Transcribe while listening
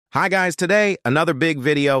Hi guys, today another big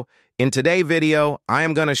video. In today's video, I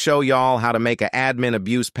am going to show y'all how to make an admin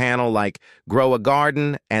abuse panel like grow a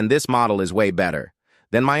garden, and this model is way better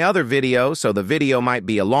than my other video, so the video might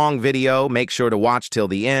be a long video. Make sure to watch till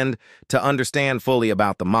the end to understand fully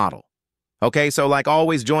about the model. Okay, so like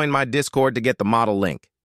always, join my Discord to get the model link.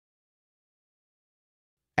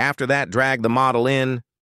 After that, drag the model in.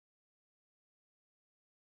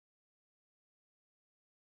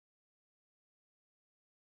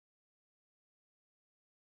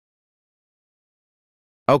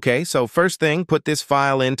 Okay, so first thing, put this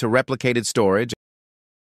file into replicated storage.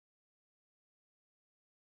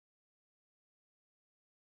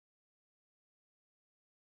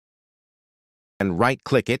 And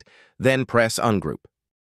right-click it, then press Ungroup.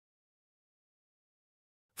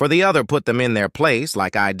 For the other, put them in their place,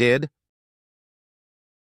 like I did.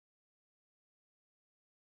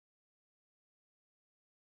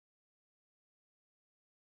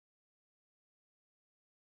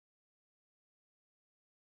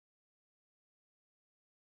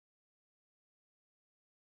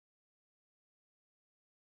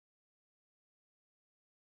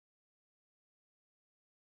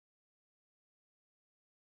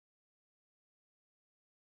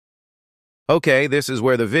 Okay, this is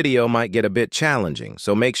where the video might get a bit challenging,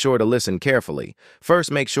 so make sure to listen carefully.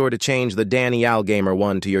 First, make sure to change the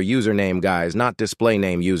DanielGamer1 to your username, guys, not display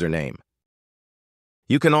name username.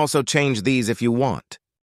 You can also change these if you want.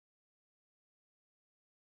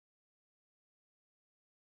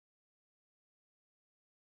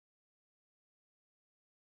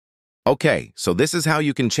 Okay, so this is how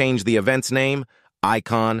you can change the event's name,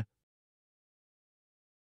 icon.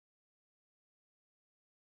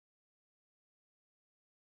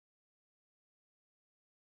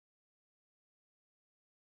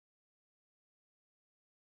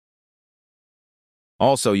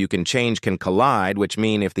 Also, you can change can collide, which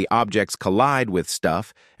mean if the objects collide with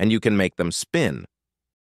stuff, and you can make them spin.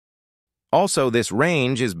 Also, this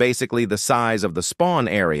range is basically the size of the spawn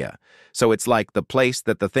area, so it's like the place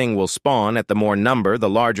that the thing will spawn at the more number, the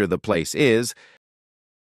larger the place is.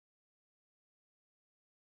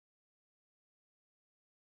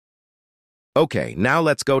 Okay, now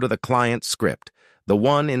let's go to the client script, the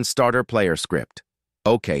one in starter player script.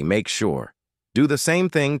 Okay, make sure. Do the same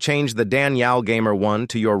thing, change the DanielGamer1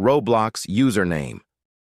 to your Roblox username.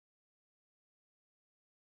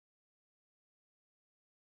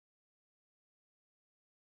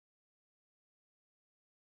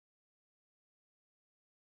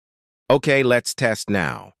 Okay, let's test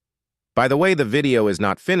now. By the way, the video is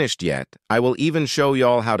not finished yet. I will even show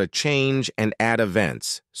y'all how to change and add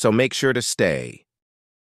events, so make sure to stay.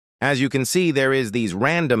 As you can see, there is these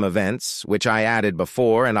random events, which I added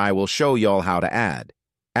before, and I will show y'all how to add.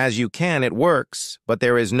 As you can, it works, but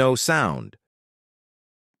there is no sound.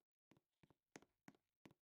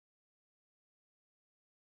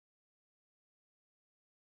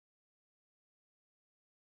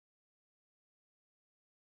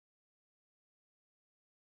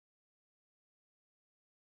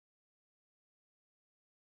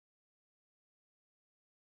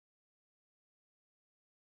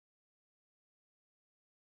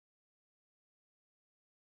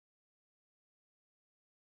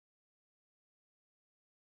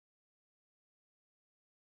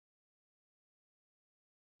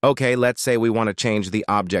 Okay, let's say we want to change the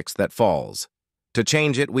objects that falls. To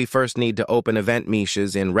change it, we first need to open event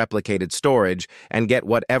meshes in replicated storage and get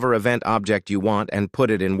whatever event object you want and put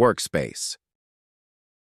it in workspace.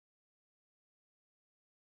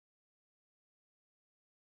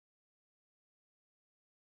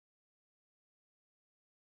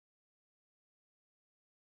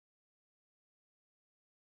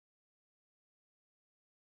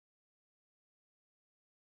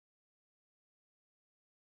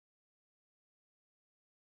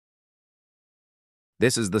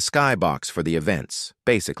 This is the skybox for the events,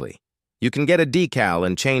 basically. You can get a decal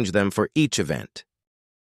and change them for each event.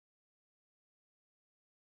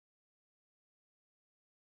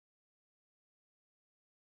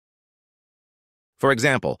 For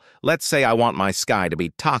example, let's say I want my sky to be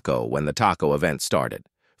taco when the taco event started.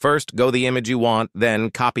 First, go the image you want, then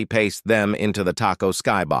copy-paste them into the taco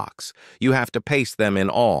skybox. You have to paste them in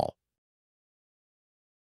all.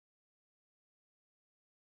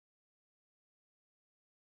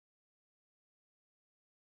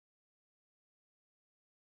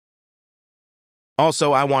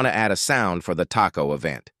 Also, I want to add a sound for the taco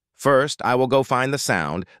event. First, I will go find the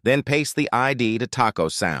sound, then paste the ID to taco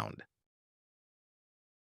sound.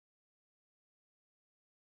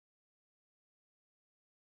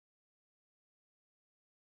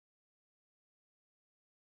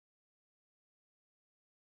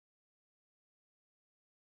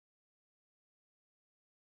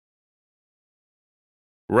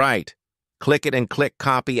 Right. Click it and click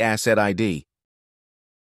Copy Asset ID.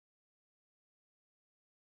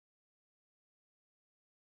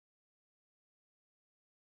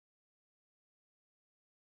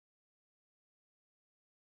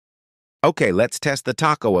 Okay, let's test the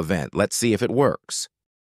taco event. Let's see if it works.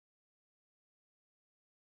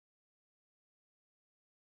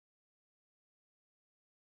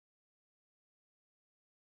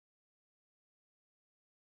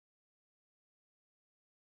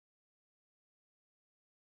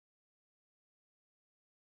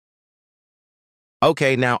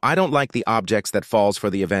 Okay, now I don't like the objects that falls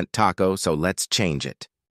for the event taco, so let's change it.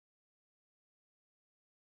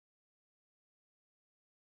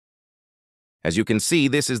 As you can see,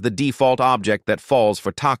 this is the default object that falls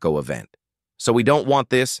for taco event. So we don't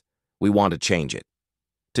want this, we want to change it.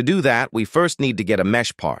 To do that, we first need to get a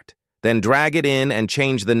mesh part, then drag it in and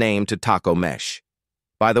change the name to taco mesh.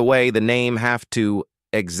 By the way, the name have to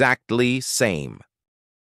exactly same.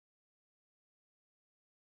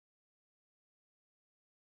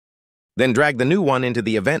 Then drag the new one into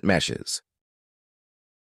the event meshes.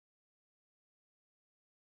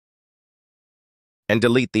 And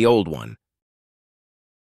delete the old one.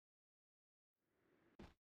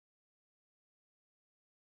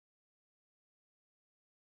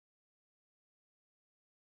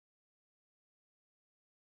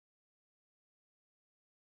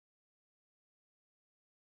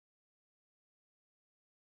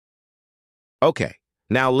 Okay,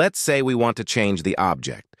 now let's say we want to change the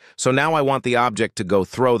object. So now I want the object to go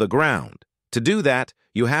throw the ground. To do that,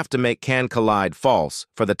 you have to make can collide false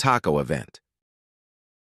for the taco event.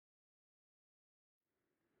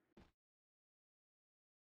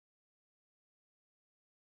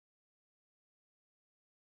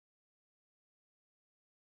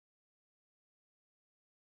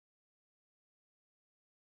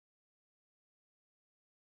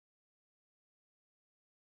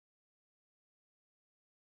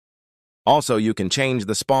 Also, you can change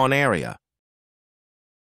the spawn area.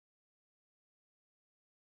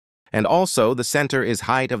 And also, the center is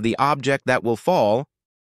height of the object that will fall.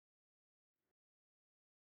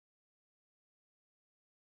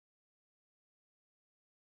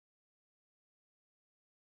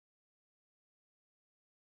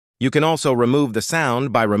 You can also remove the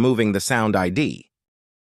sound by removing the sound ID.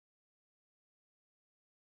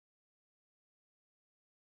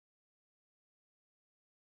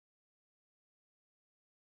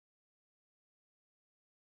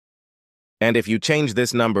 And if you change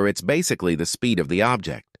this number, it's basically the speed of the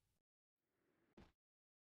object.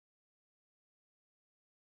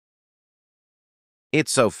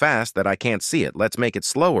 It's so fast that I can't see it. Let's make it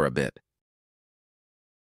slower a bit.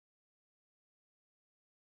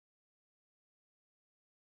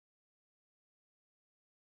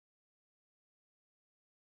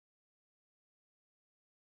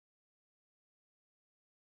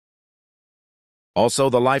 Also,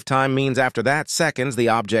 the lifetime means after that seconds, the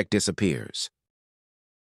object disappears.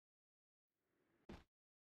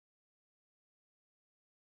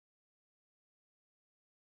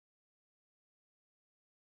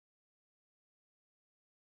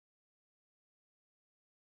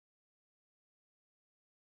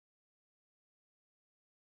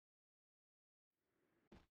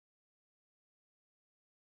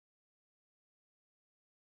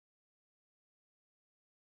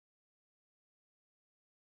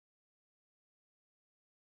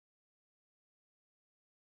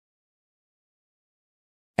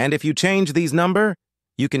 And if you change these number,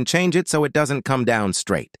 you can change it so it doesn't come down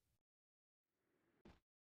straight.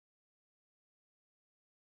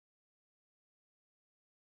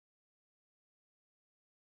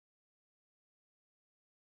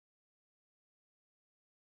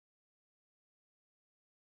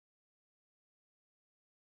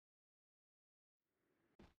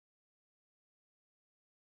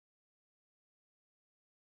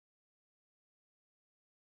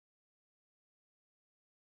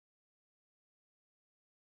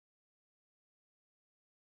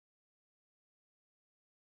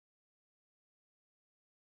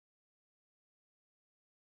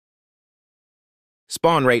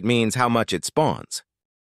 Spawn rate means how much it spawns.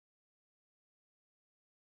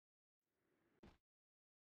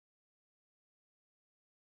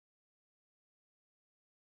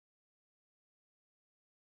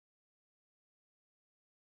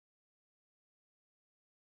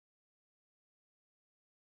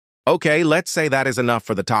 Okay, let's say that is enough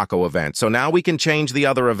for the taco event. So now we can change the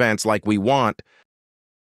other events like we want.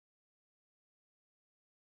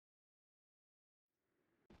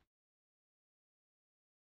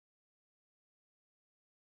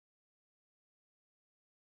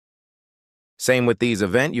 Same with these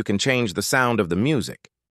events, you can change the sound of the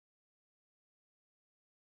music.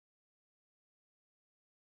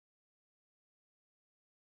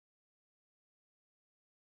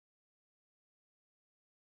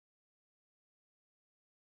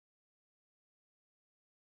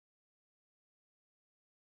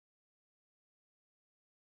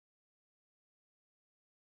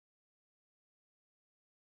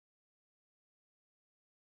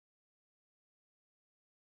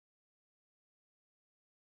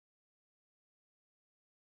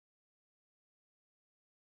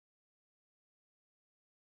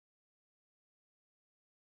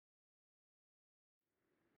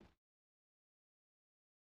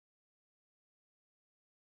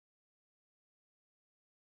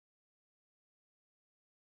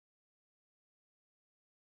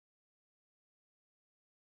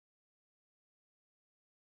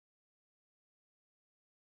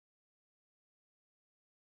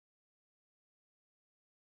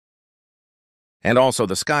 And also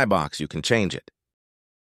the skybox, you can change it.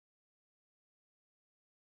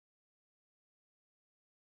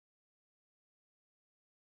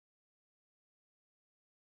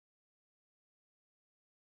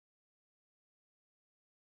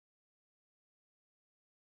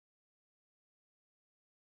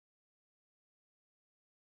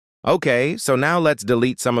 Okay, so now let's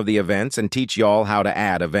delete some of the events and teach y'all how to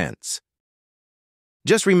add events.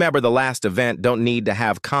 Just remember the last event don't need to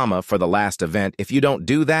have comma for the last event. If you don't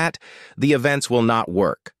do that, the events will not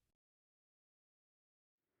work.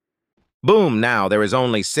 Boom, now there is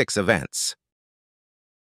only 6 events.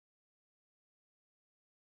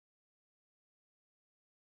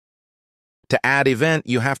 To add event,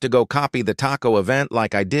 you have to go copy the taco event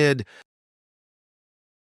like I did.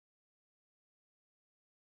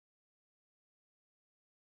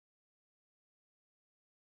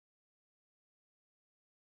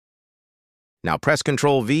 Now press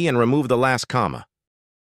Ctrl V and remove the last comma.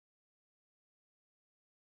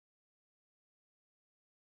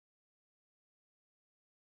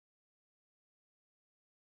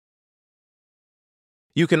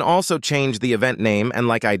 You can also change the event name, and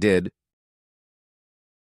like I did,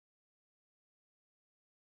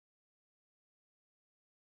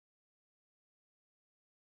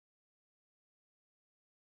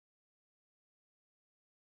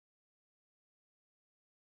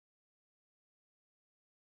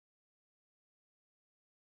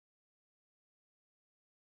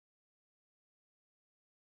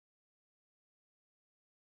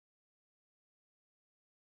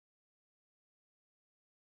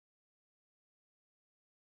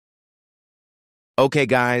 okay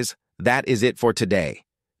guys, that is it for today.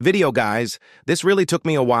 Video guys, this really took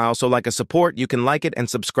me a while, so like a support, you can like it and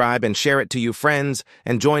subscribe and share it to your friends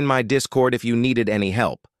and join my Discord if you needed any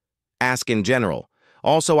help. Ask in general.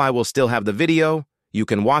 Also, I will still have the video. You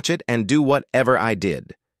can watch it and do whatever I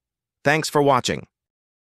did. Thanks for watching.